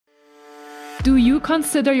Do you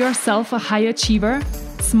consider yourself a high achiever?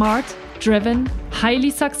 Smart, driven,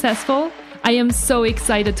 highly successful? I am so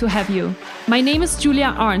excited to have you. My name is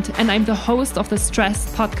Julia Arndt and I'm the host of the Stressed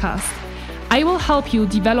Podcast. I will help you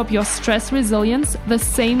develop your stress resilience the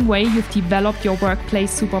same way you've developed your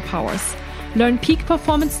workplace superpowers. Learn peak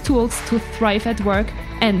performance tools to thrive at work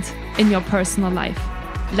and in your personal life.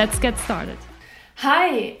 Let's get started.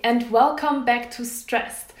 Hi, and welcome back to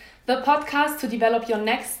Stressed, the podcast to develop your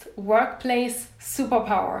next workplace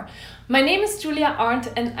superpower. My name is Julia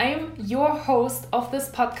Arndt and I'm your host of this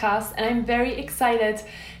podcast, and I'm very excited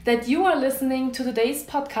that you are listening to today's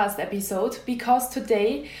podcast episode because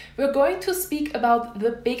today we're going to speak about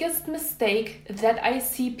the biggest mistake that I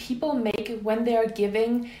see people make when they are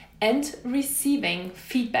giving and receiving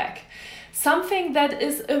feedback. Something that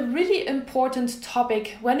is a really important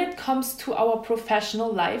topic when it comes to our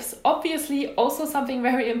professional lives. Obviously, also something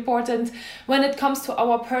very important when it comes to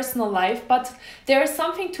our personal life, but there is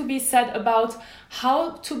something to be said about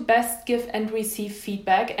how to best give and receive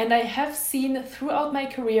feedback. And I have seen throughout my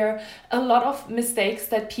career a lot of mistakes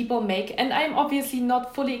that people make, and I'm obviously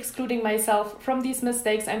not fully excluding myself from these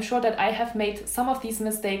mistakes. I'm sure that I have made some of these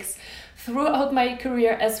mistakes throughout my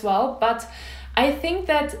career as well, but I think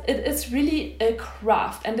that it is really a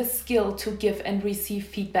craft and a skill to give and receive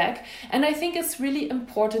feedback, and I think it's really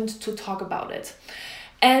important to talk about it.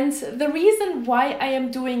 And the reason why I am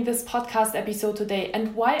doing this podcast episode today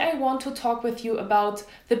and why I want to talk with you about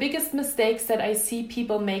the biggest mistakes that I see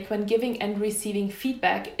people make when giving and receiving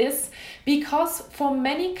feedback is because for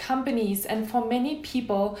many companies and for many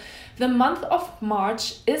people, the month of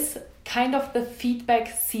March is kind of the feedback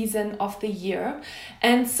season of the year.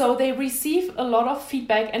 And so they receive a lot of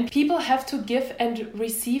feedback, and people have to give and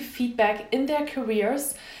receive feedback in their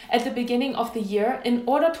careers at the beginning of the year in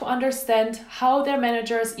order to understand how their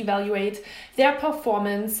managers evaluate their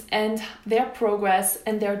performance and their progress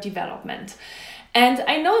and their development. And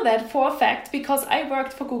I know that for a fact because I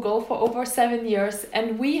worked for Google for over 7 years,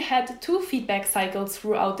 and we had 2 feedback cycles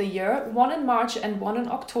throughout the year, one in March and one in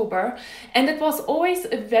October. And it was always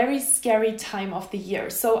a very scary time of the year.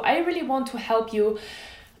 So I really want to help you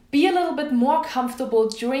be a little bit more comfortable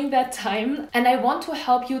during that time. And I want to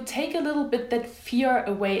help you take a little bit that fear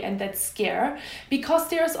away and that scare, because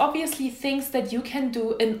there's obviously things that you can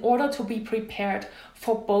do in order to be prepared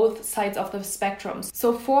for both sides of the spectrum.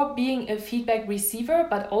 So for being a feedback receiver,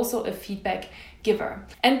 but also a feedback giver.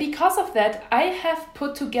 And because of that, I have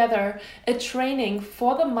put together a training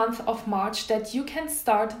for the month of March that you can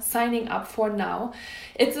start signing up for now.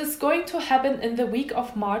 It is going to happen in the week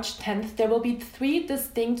of March 10th. There will be 3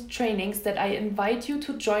 distinct trainings that I invite you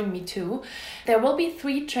to join me to. There will be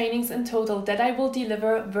 3 trainings in total that I will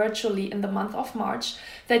deliver virtually in the month of March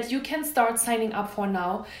that you can start signing up for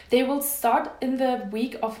now. They will start in the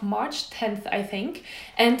week of March 10th, I think.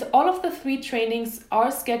 And all of the 3 trainings are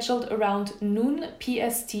scheduled around noon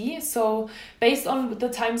PST. So based on the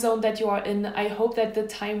time zone that you are in, I hope that the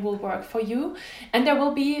time will work for you. And there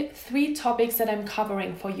will be 3 topics that I'm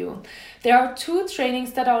covering for you. There are 2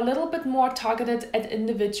 trainings that are a little bit more targeted at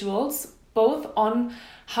individuals, both on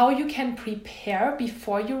how you can prepare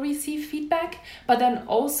before you receive feedback, but then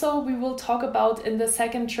also we will talk about in the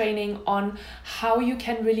second training on how you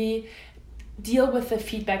can really deal with the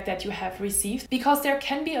feedback that you have received, because there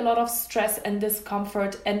can be a lot of stress and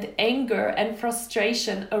discomfort and anger and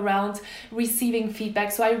frustration around receiving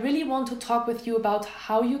feedback. So I really want to talk with you about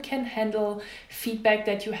how you can handle feedback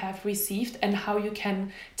that you have received and how you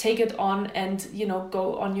can take it on and,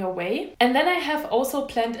 go on your way. And then I have also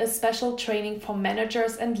planned a special training for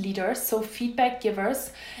managers and leaders, so feedback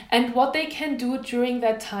givers, and what they can do during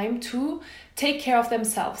that time to take care of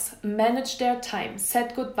themselves, manage their time,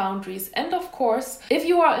 set good boundaries. And of course, if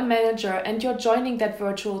you are a manager and you're joining that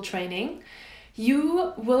virtual training,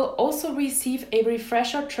 you will also receive a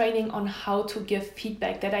refresher training on how to give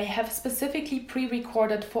feedback that I have specifically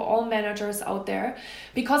pre-recorded for all managers out there,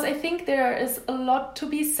 because I think there is a lot to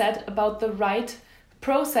be said about the right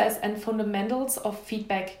process and fundamentals of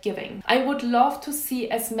feedback giving. I would love to see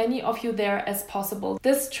as many of you there as possible.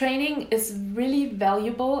 This training is really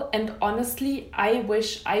valuable, and honestly, I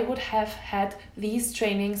wish I would have had these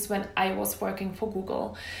trainings when I was working for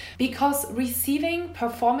Google, because receiving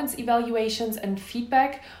performance evaluations and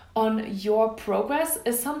feedback on your progress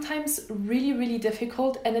is sometimes really, really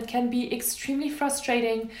difficult, and it can be extremely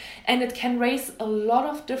frustrating, and it can raise a lot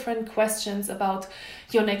of different questions about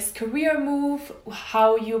your next career move,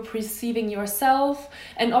 how you're perceiving yourself,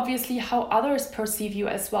 and obviously how others perceive you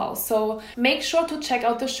as well. So make sure to check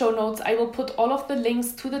out the show notes. I will put all of the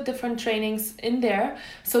links to the different trainings in there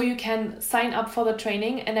so you can sign up for the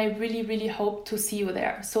training, and I really, really hope to see you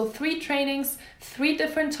there. So 3 trainings, 3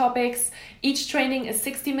 different topics. Each training is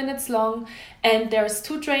 60 minutes long, and there's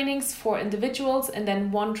 2 trainings for individuals and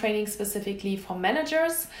then 1 training specifically for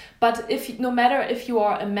managers. But no matter if you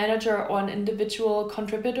are a manager or an individual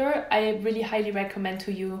contributor, I really highly recommend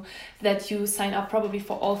to you that you sign up probably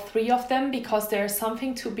for all 3 of them, because there's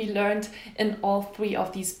something to be learned in all 3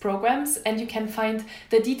 of these programs, and you can find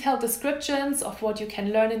the detailed descriptions of what you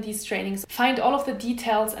can learn in these trainings. Find all of the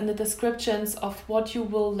details and the descriptions of what you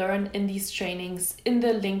will learn in these trainings in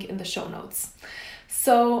the link in the show notes.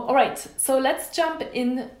 So, all right, so let's jump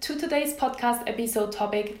into today's podcast episode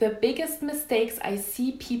topic, the biggest mistakes I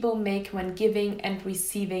see people make when giving and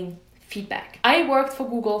receiving feedback. I worked for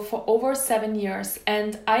Google for over 7 years,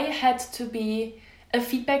 and I had to be a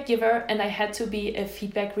feedback giver and I had to be a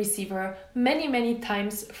feedback receiver many, many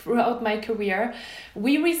times throughout my career.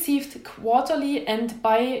 We received quarterly and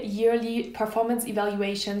bi-yearly performance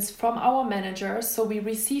evaluations from our managers. So we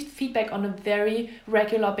received feedback on a very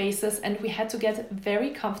regular basis, and we had to get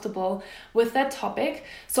very comfortable with that topic.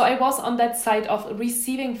 So I was on that side of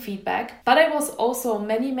receiving feedback, but I was also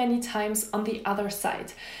many, many times on the other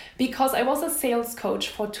side, because I was a sales coach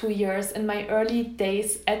for 2 years in my early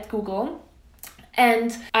days at Google.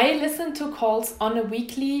 And I listened to calls on a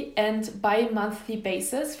weekly and bi-monthly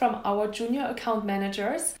basis from our junior account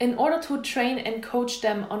managers in order to train and coach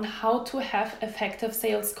them on how to have effective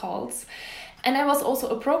sales calls. And I was also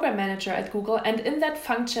a program manager at Google, and in that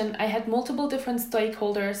function I had multiple different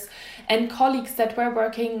stakeholders and colleagues that were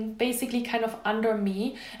working basically kind of under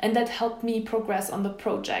me and that helped me progress on the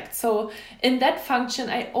project. So in that function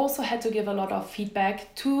I also had to give a lot of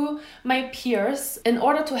feedback to my peers in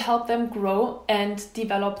order to help them grow and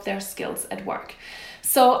develop their skills at work.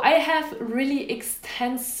 So I have really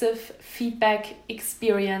extensive feedback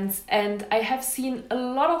experience, and I have seen a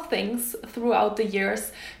lot of things throughout the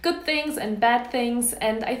years, good things and bad things.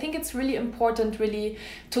 And I think it's really important really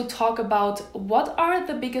to talk about what are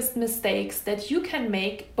the biggest mistakes that you can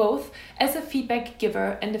make both as a feedback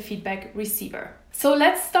giver and a feedback receiver. So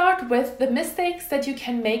let's start with the mistakes that you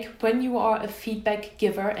can make when you are a feedback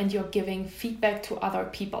giver and you're giving feedback to other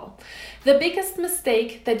people. The biggest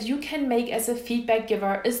mistake that you can make as a feedback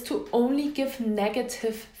giver is to only give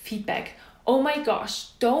negative feedback. Oh my gosh,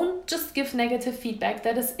 don't just give negative feedback.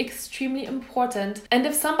 That is extremely important. And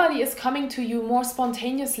if somebody is coming to you more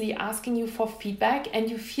spontaneously asking you for feedback and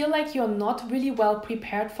you feel like you're not really well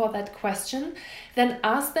prepared for that question, then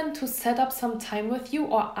ask them to set up some time with you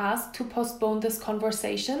or ask to postpone this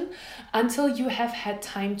conversation until you have had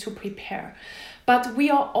time to prepare. But we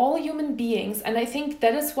are all human beings, and I think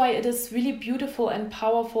that is why it is really beautiful and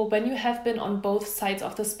powerful when you have been on both sides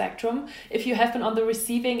of the spectrum, if you have been on the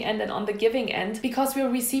receiving end and on the giving end, because we're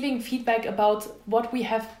receiving feedback about what we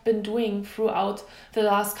have been doing throughout the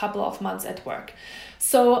last couple of months at work.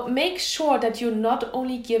 So make sure that you're not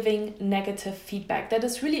only giving negative feedback. That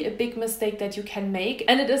is really a big mistake that you can make.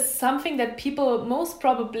 And it is something that people most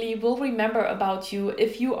probably will remember about you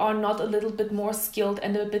if you are not a little bit more skilled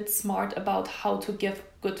and a bit smart about how to give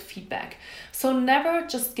good feedback. So never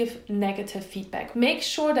just give negative feedback. Make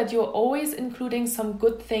sure that you're always including some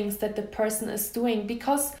good things that the person is doing,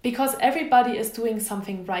 because everybody is doing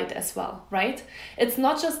something right as well, right? It's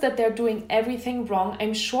not just that they're doing everything wrong.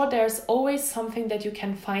 I'm sure there's always something that you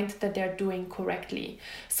can find that they're doing correctly.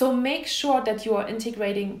 So make sure that you are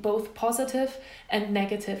integrating both positive and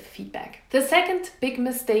negative feedback. The second big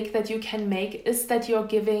mistake that you can make is that you're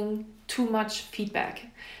giving too much feedback.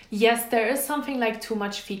 Yes, there is something like too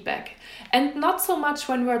much feedback. And not so much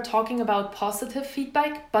when we're talking about positive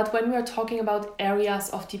feedback, but when we're talking about areas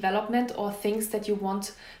of development or things that you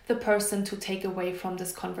want the person to take away from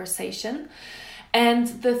this conversation. And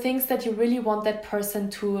the things that you really want that person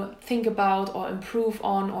to think about or improve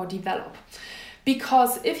on or develop.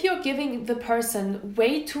 Because if you're giving the person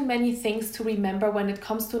way too many things to remember when it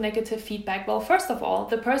comes to negative feedback, well, first of all,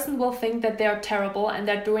 the person will think that they're terrible and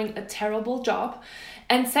they're doing a terrible job.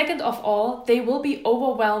 And second of all, they will be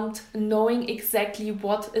overwhelmed knowing exactly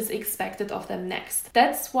what is expected of them next.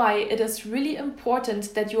 That's why it is really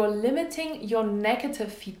important that you are limiting your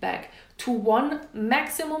negative feedback to 1,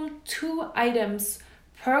 maximum 2 items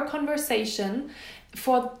per conversation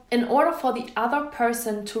in order for the other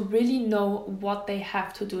person to really know what they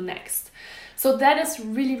have to do next. So that is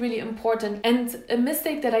really, really important, and a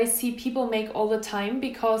mistake that I see people make all the time,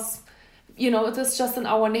 because it is just in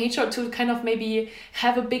our nature to kind of maybe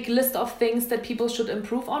have a big list of things that people should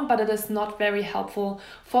improve on, but it is not very helpful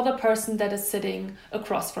for the person that is sitting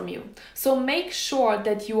across from you. So make sure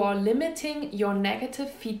that you are limiting your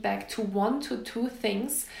negative feedback to 1 to 2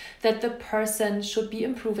 things that the person should be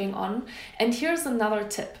improving on. And here's another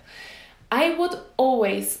tip. I would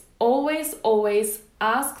always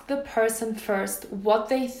ask the person first what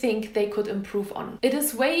they think they could improve on. It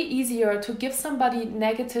is way easier to give somebody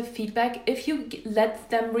negative feedback if you let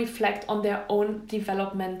them reflect on their own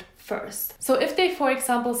development first. So if they, for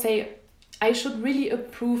example, say, I should really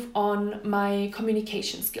improve on my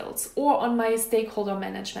communication skills or on my stakeholder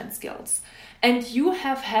management skills, and you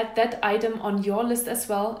have had that item on your list as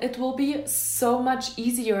well, it will be so much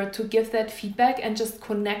easier to give that feedback and just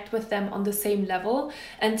connect with them on the same level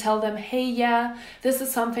and tell them, hey, yeah, this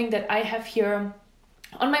is something that I have here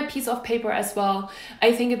on my piece of paper as well.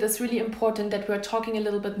 I think it is really important that we're talking a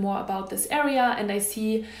little bit more about this area, and I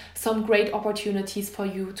see some great opportunities for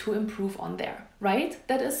you to improve on there, right?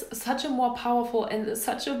 That is such a more powerful and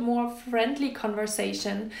such a more friendly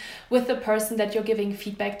conversation with the person that you're giving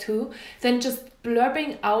feedback to than just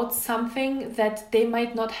blurbing out something that they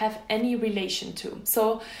might not have any relation to.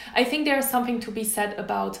 So I think there is something to be said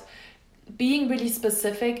about being really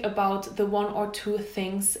specific about the 1 or 2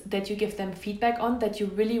 things that you give them feedback on, that you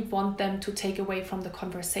really want them to take away from the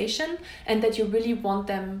conversation and that you really want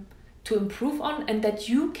them to improve on and that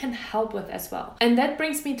you can help with as well. And that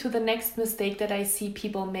brings me to the next mistake that I see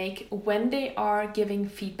people make when they are giving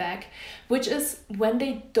feedback, which is when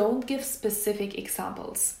they don't give specific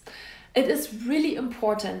examples. It is really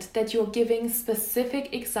important that you're giving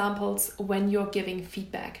specific examples when you're giving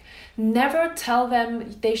feedback. Never tell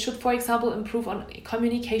them they should, for example, improve on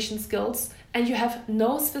communication skills and you have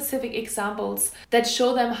no specific examples that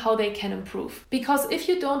show them how they can improve. Because if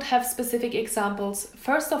you don't have specific examples,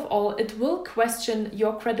 first of all, it will question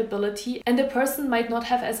your credibility and the person might not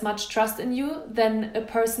have as much trust in you than a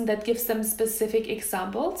person that gives them specific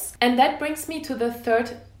examples. And that brings me to the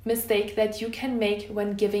third mistake that you can make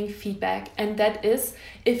when giving feedback, and that is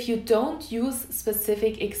if you don't use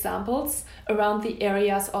specific examples around the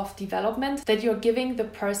areas of development that you're giving the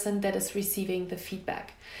person that is receiving the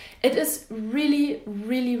feedback. It is really,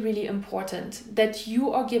 really, really important that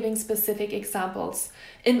you are giving specific examples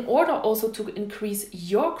in order also to increase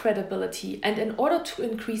your credibility and in order to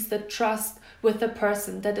increase the trust with the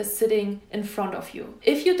person that is sitting in front of you.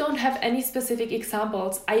 If you don't have any specific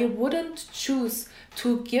examples, I wouldn't choose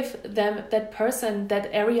to give them, that person, that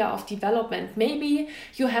area of development. Maybe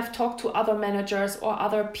you have talked to other managers or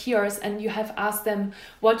other peers and you have asked them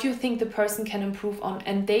what you think the person can improve on,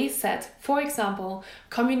 and they said, for example,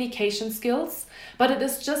 communication skills, but it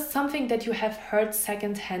is just something that you have heard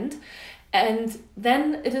secondhand. And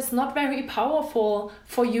then it is not very powerful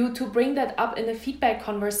for you to bring that up in a feedback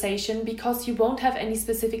conversation because you won't have any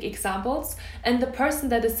specific examples, and the person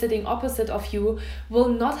that is sitting opposite of you will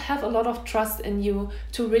not have a lot of trust in you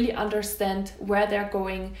to really understand where they're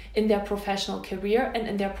going in their professional career and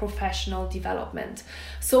in their professional development.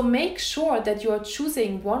 So make sure that you are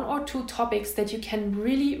choosing 1 or 2 topics that you can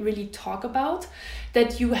really, really talk about,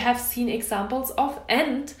 that you have seen examples of,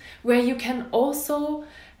 and where you can also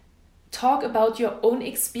talk about your own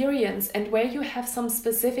experience and where you have some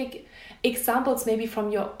specific examples maybe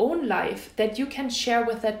from your own life that you can share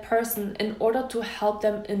with that person in order to help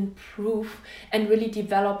them improve and really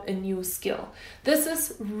develop a new skill. This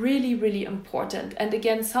is really, really important. And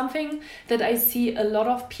again, something that I see a lot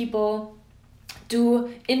of people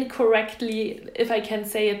do incorrectly, if I can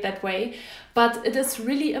say it that way. But it is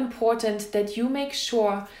really important that you make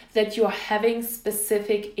sure that you're having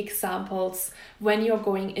specific examples when you're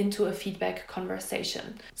going into a feedback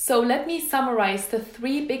conversation. So let me summarize the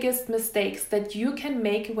 3 biggest mistakes that you can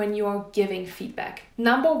make when you're giving feedback.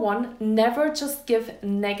 Number 1, never just give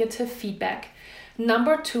negative feedback.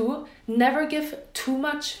 Number 2, never give too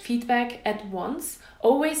much feedback at once.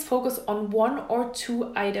 Always focus on 1 or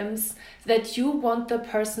 2 items that you want the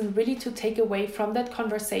person really to take away from that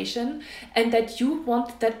conversation and that you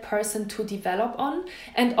want that person to develop on.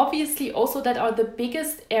 And obviously also that are the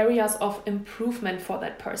biggest areas of improvement for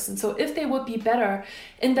that person. So if they would be better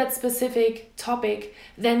in that specific topic,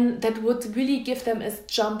 then that would really give them a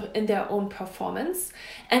jump in their own performance.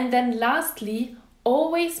 And then lastly,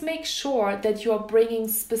 always make sure that you're bringing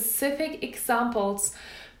specific examples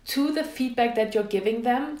to the feedback that you're giving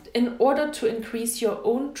them in order to increase your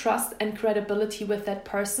own trust and credibility with that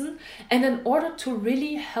person, and in order to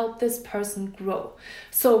really help this person grow.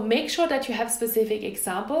 So make sure that you have specific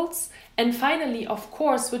examples. And finally, of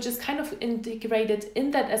course, which is kind of integrated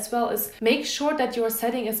in that as well, is make sure that you're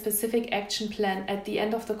setting a specific action plan at the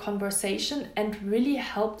end of the conversation and really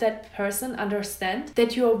help that person understand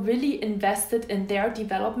that you're really invested in their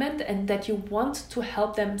development and that you want to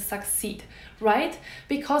help them succeed, right?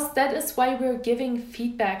 Because that is why we're giving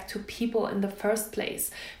feedback to people in the first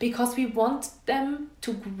place, because we want them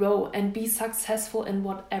to grow and be successful in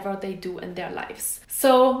whatever they do in their lives.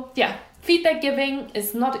 So yeah, feedback giving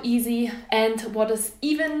is not easy, and what is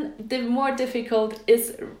even more difficult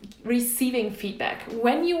is receiving feedback.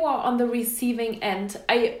 When you are on the receiving end,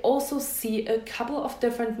 I also see a couple of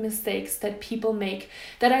different mistakes that people make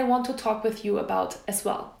that I want to talk with you about as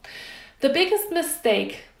well. The biggest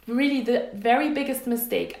mistake, really the very biggest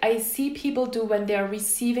mistake I see people do when they're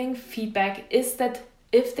receiving feedback is that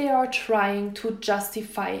if they are trying to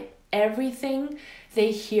justify everything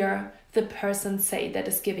they hear the person say that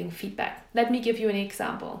is giving feedback. Let me give you an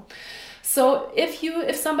example. So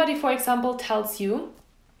if somebody, for example, tells you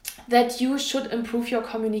that you should improve your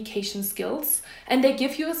communication skills, and they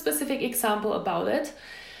give you a specific example about it,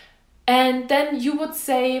 and then you would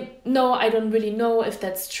say, no, I don't really know if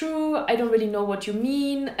that's true. I don't really know what you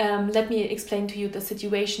mean. Let me explain to you the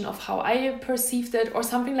situation of how I perceived it, or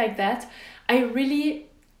something like that. I really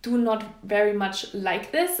do not very much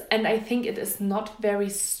like this, and I think it is not very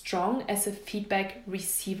strong as a feedback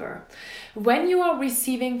receiver. When you are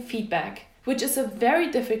receiving feedback, which is a very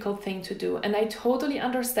difficult thing to do, and I totally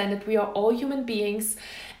understand it, we are all human beings,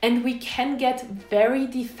 and we can get very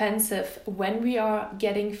defensive when we are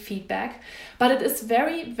getting feedback, but it is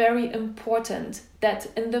very, very important that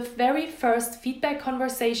in the very first feedback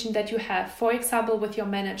conversation that you have, for example, with your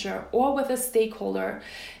manager or with a stakeholder,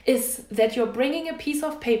 is that you're bringing a piece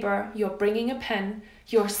of paper, you're bringing a pen,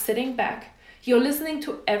 you're sitting back, you're listening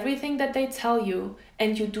to everything that they tell you,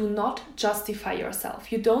 and you do not justify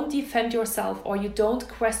yourself. You don't defend yourself, or you don't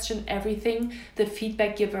question everything the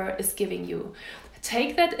feedback giver is giving you.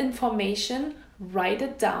 Take that information, write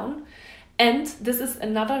it down. And this is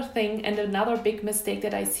another thing, and another big mistake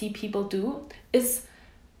that I see people do, is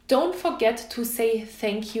don't forget to say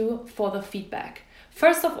thank you for the feedback.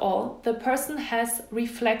 First of all, the person has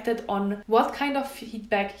reflected on what kind of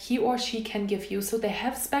feedback he or she can give you, so they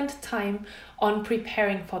have spent time on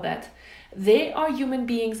preparing for that. They are human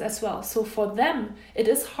beings as well, so for them it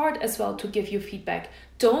is hard as well to give you feedback.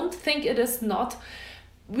 Don't think it is not.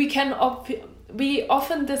 We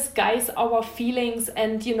often disguise our feelings,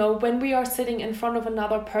 and when we are sitting in front of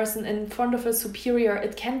another person, in front of a superior,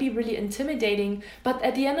 it can be really intimidating, but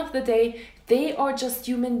at the end of the day, they are just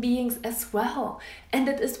human beings as well, and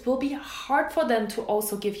will be hard for them to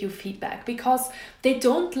also give you feedback, because they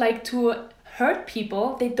don't like to hurt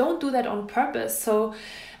people. They don't do that on purpose. So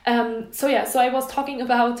I was talking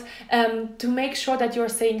about to make sure that you're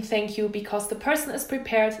saying thank you, because the person is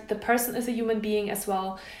prepared, the person is a human being as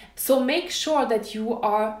well. So make sure that you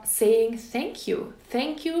are saying thank you.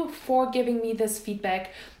 Thank you for giving me this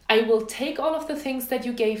feedback. I will take all of the things that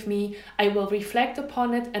you gave me, I will reflect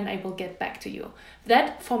upon it, and I will get back to you.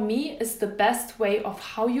 That, for me, is the best way of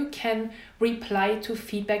how you can reply to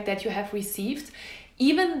feedback that you have received,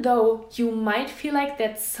 even though you might feel like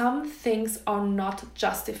that some things are not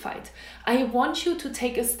justified. I want you to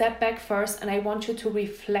take a step back first, and I want you to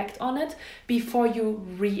reflect on it before you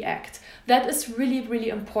react. That is really, really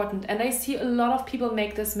important, and I see a lot of people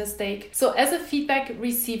make this mistake. So as a feedback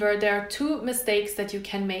receiver, there are two mistakes that you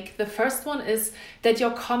can make. The first one is that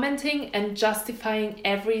you're commenting and justifying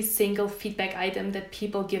every single feedback item that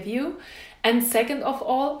people give you. And second of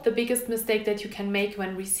all, the biggest mistake that you can make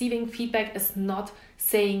when receiving feedback is not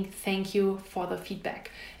saying thank you for the feedback.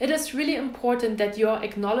 It is really important that you're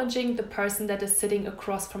acknowledging the person that is sitting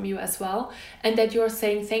across from you as well, and that you're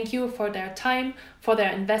saying thank you for their time, for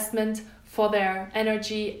their investment, for their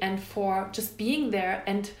energy, and for just being there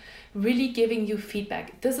and really giving you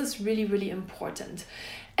feedback. This is really, really important.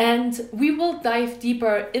 And we will dive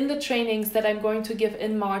deeper in the trainings that I'm going to give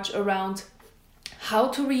in March around how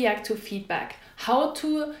to react to feedback, how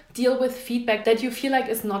to deal with feedback that you feel like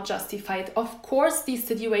is not justified. Of course, these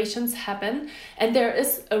situations happen, and there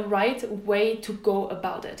is a right way to go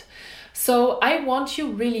about it. So I want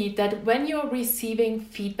you really that when you're receiving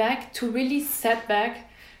feedback to really step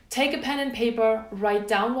back, take a pen and paper, write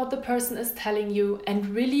down what the person is telling you,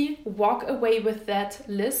 and really walk away with that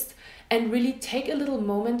list and really take a little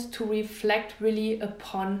moment to reflect really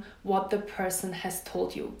upon what the person has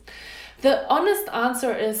told you. The honest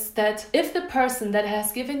answer is that if the person that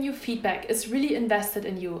has given you feedback is really invested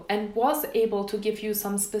in you and was able to give you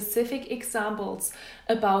some specific examples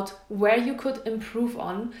about where you could improve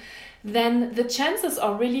on, then the chances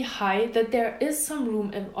are really high that there is some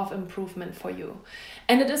room of improvement for you.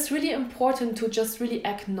 And it is really important to just really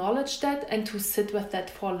acknowledge that and to sit with that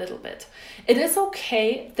for a little bit. It is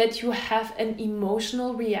okay that you have an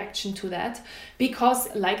emotional reaction to that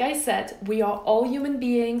because, like I said, we are all human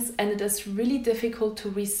beings and it is really difficult to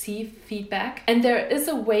receive feedback, and there is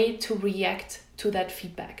a way to react to that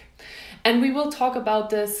feedback. And we will talk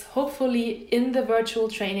about this hopefully in the virtual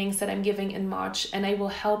trainings that I'm giving in March, and I will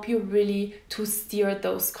help you really to steer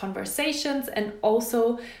those conversations and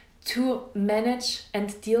also to manage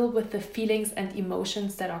and deal with the feelings and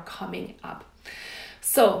emotions that are coming up.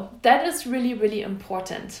 So that is really, really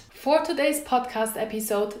important. For today's podcast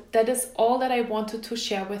episode, that is all that I wanted to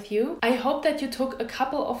share with you. I hope that you took a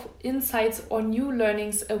couple of insights or new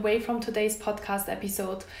learnings away from today's podcast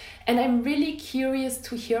episode. And I'm really curious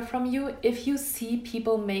to hear from you if you see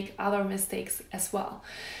people make other mistakes as well.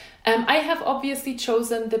 I have obviously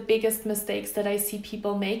chosen the biggest mistakes that I see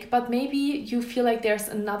people make, but maybe you feel like there's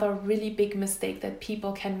another really big mistake that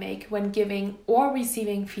people can make when giving or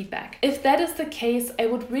receiving feedback. If that is the case, I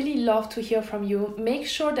would really love to hear from you. Make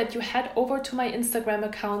sure that you head over to my Instagram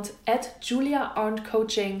account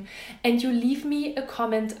 @JuliaArndtCoaching and you leave me a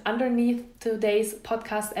comment underneath today's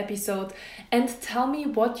podcast episode and tell me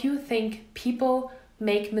what you think people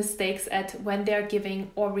make mistakes at when they're giving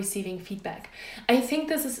or receiving feedback. I think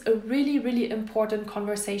this is a really, really important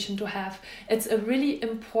conversation to have. It's a really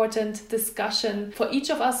important discussion for each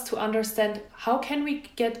of us to understand how can we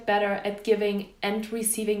get better at giving and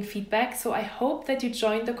receiving feedback. So I hope that you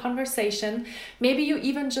join the conversation. Maybe you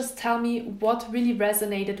even just tell me what really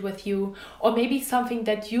resonated with you, or maybe something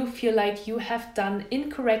that you feel like you have done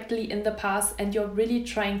incorrectly in the past and you're really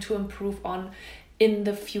trying to improve on in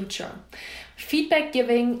the future. Feedback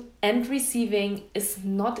giving and receiving is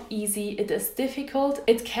not easy. It is difficult.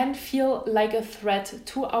 It can feel like a threat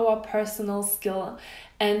to our personal skill.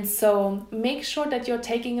 And so make sure that you're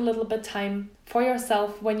taking a little bit time for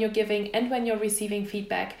yourself when you're giving and when you're receiving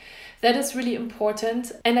feedback. That is really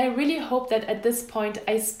important. And I really hope that at this point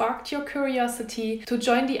I sparked your curiosity to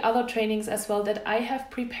join the other trainings as well that I have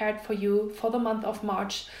prepared for you for the month of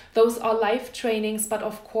March. Those are live trainings, but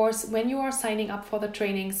of course, when you are signing up for the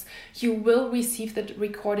trainings, you will receive the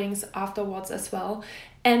recordings afterwards as well.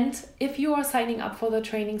 And if you are signing up for the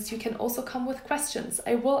trainings, you can also come with questions.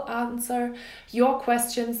 I will answer your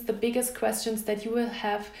questions, the biggest questions that you will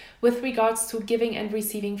have with regards to giving and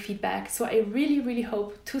receiving feedback. So I really, really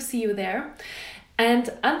hope to see you there.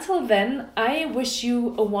 And until then, I wish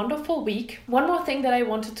you a wonderful week. One more thing that I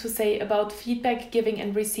wanted to say about feedback giving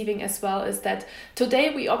and receiving as well is that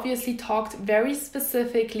today we obviously talked very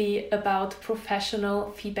specifically about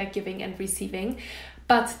professional feedback giving and receiving.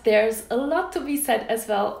 But there's a lot to be said as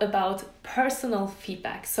well about personal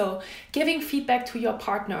feedback. So giving feedback to your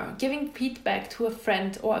partner, giving feedback to a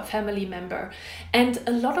friend or a family member. And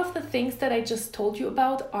a lot of the things that I just told you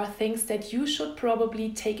about are things that you should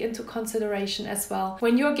probably take into consideration as well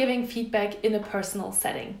when you're giving feedback in a personal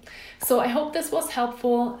setting. So I hope this was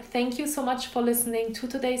helpful. Thank you so much for listening to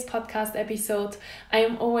today's podcast episode. I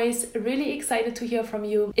am always really excited to hear from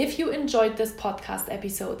you. If you enjoyed this podcast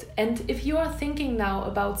episode and if you are thinking now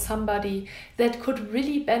about somebody that could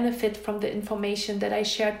really benefit from the information that I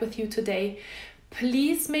shared with you today,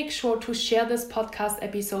 please make sure to share this podcast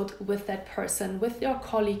episode with that person, with your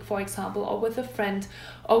colleague, for example, or with a friend,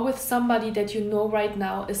 or with somebody that you know right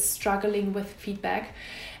now is struggling with feedback.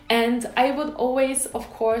 And I would always,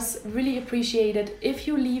 of course, really appreciate it if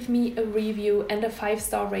you leave me a review and a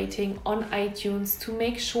 5-star rating on iTunes to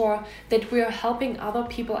make sure that we are helping other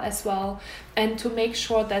people as well and to make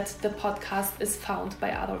sure that the podcast is found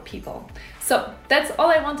by other people. So that's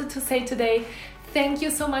all I wanted to say today. Thank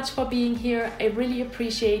you so much for being here. I really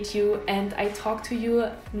appreciate you, and I talk to you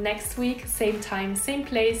next week, same time, same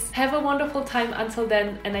place. Have a wonderful time until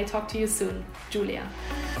then, and I talk to you soon. Julia.